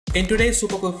In today's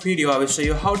super quick video, I will show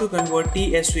you how to convert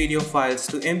TS video files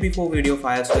to MP4 video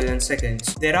files within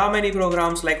seconds. There are many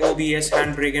programs like OBS,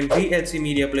 Handbrake and VLC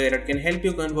Media Player that can help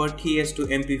you convert TS to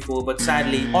MP4, but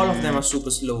sadly, all of them are super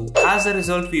slow. As a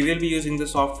result, we will be using the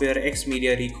software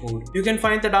Xmedia Recode. You can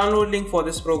find the download link for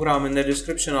this program in the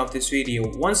description of this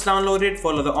video. Once downloaded,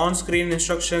 follow the on-screen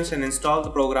instructions and install the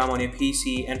program on your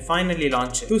PC and finally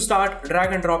launch it. To start,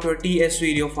 drag and drop your TS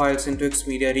video files into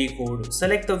Xmedia Recode.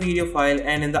 Select the video file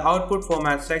and in the output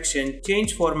format section,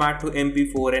 change format to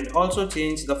MP4 and also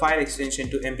change the file extension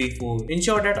to MP4.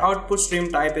 Ensure that output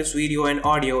stream type is video and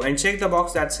audio and check the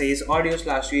box that says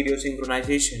audio/video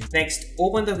synchronization. Next,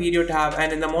 open the video tab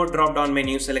and in the mode drop down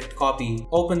menu select copy.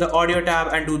 Open the audio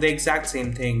tab and do the exact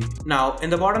same thing. Now in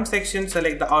the bottom section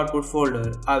select the output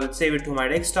folder. I will save it to my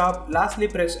desktop. Lastly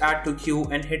press add to queue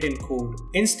and hit encode.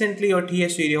 Instantly your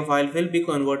TS video file will be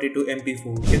converted to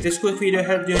MP4. If this quick video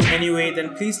helped you in any way,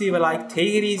 then please leave a like,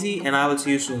 take it easy, and I will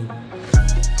see you soon.